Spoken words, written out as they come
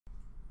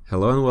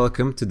Hello and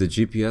welcome to the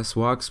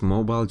Gpswox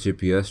mobile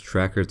GPS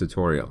tracker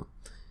tutorial.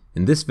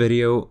 In this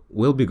video,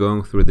 we'll be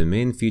going through the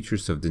main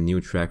features of the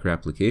new tracker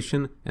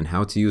application and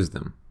how to use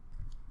them.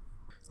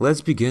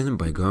 Let's begin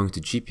by going to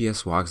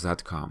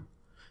gpswox.com.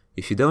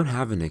 If you don't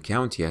have an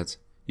account yet,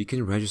 you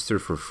can register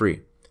for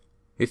free.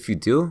 If you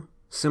do,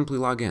 simply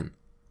log in.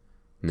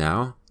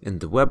 Now, in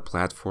the web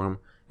platform,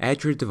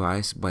 add your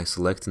device by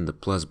selecting the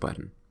plus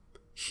button.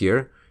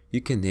 Here,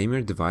 you can name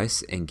your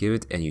device and give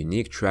it a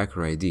unique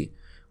tracker ID,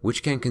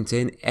 which can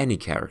contain any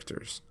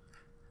characters.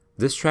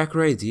 This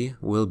tracker ID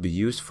will be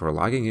used for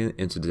logging in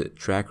into the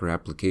tracker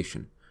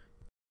application.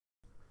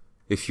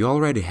 If you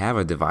already have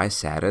a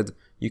device added,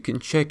 you can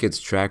check its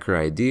tracker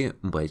ID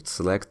by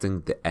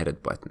selecting the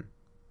Edit button.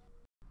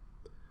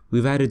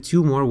 We've added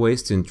two more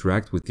ways to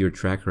interact with your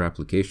tracker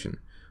application.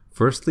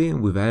 Firstly,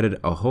 we've added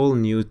a whole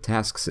new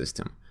task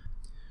system.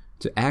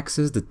 To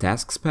access the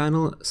Tasks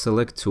panel,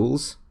 select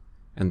Tools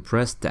and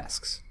press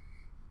Tasks.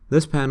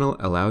 This panel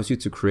allows you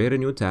to create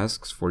new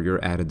tasks for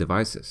your added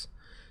devices,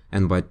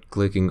 and by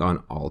clicking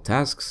on All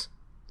Tasks,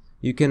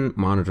 you can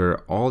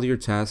monitor all your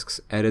tasks,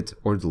 edit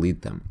or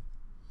delete them.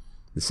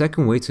 The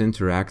second way to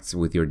interact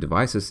with your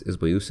devices is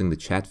by using the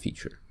chat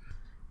feature.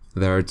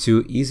 There are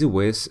two easy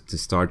ways to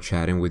start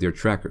chatting with your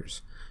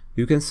trackers.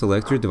 You can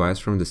select your device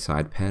from the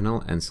side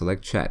panel and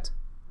select Chat,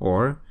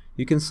 or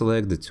you can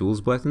select the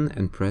Tools button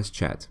and press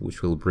Chat,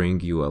 which will bring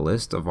you a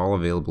list of all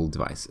available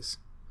devices.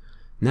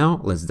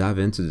 Now let's dive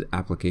into the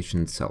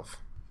application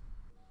itself.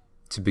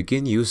 To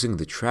begin using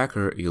the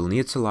tracker, you'll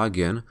need to log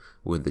in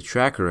with the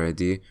tracker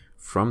ID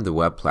from the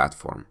web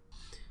platform.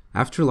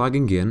 After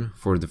logging in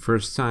for the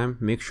first time,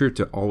 make sure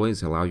to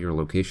always allow your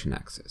location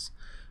access.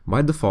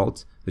 By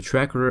default, the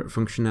tracker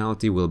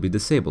functionality will be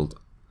disabled.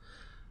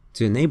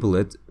 To enable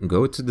it,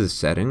 go to the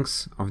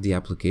settings of the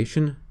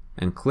application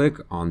and click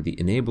on the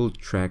Enable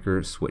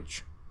Tracker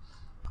switch.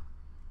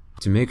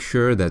 To make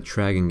sure that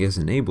tracking is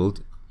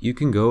enabled, you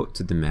can go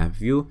to the map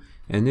view,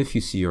 and if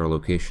you see your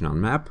location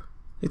on map,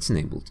 it's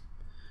enabled.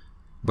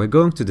 By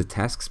going to the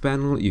Tasks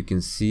panel, you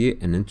can see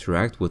and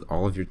interact with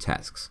all of your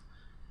tasks.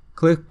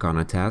 Click on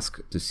a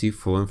task to see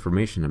full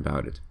information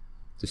about it.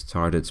 To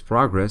start its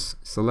progress,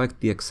 select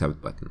the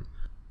Accept button.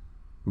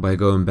 By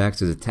going back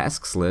to the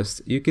tasks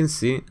list, you can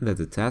see that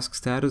the task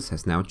status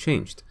has now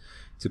changed.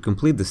 To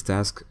complete this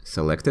task,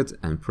 select it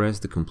and press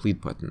the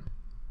Complete button,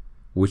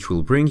 which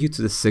will bring you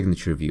to the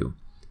signature view.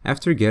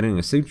 After getting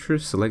a signature,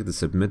 select the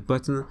Submit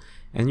button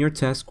and your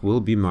task will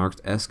be marked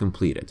as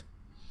completed.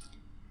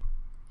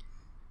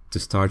 To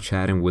start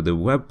chatting with the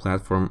web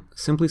platform,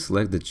 simply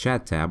select the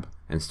Chat tab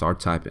and start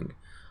typing.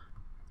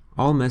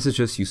 All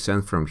messages you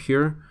send from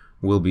here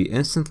will be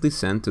instantly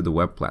sent to the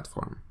web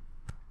platform.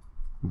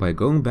 By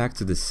going back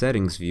to the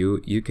Settings view,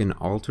 you can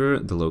alter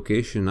the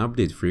location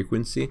update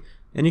frequency,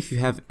 and if you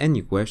have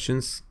any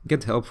questions,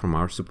 get help from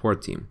our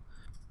support team.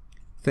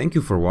 Thank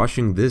you for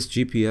watching this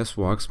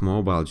Gpswox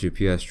mobile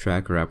GPS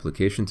tracker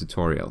application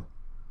tutorial.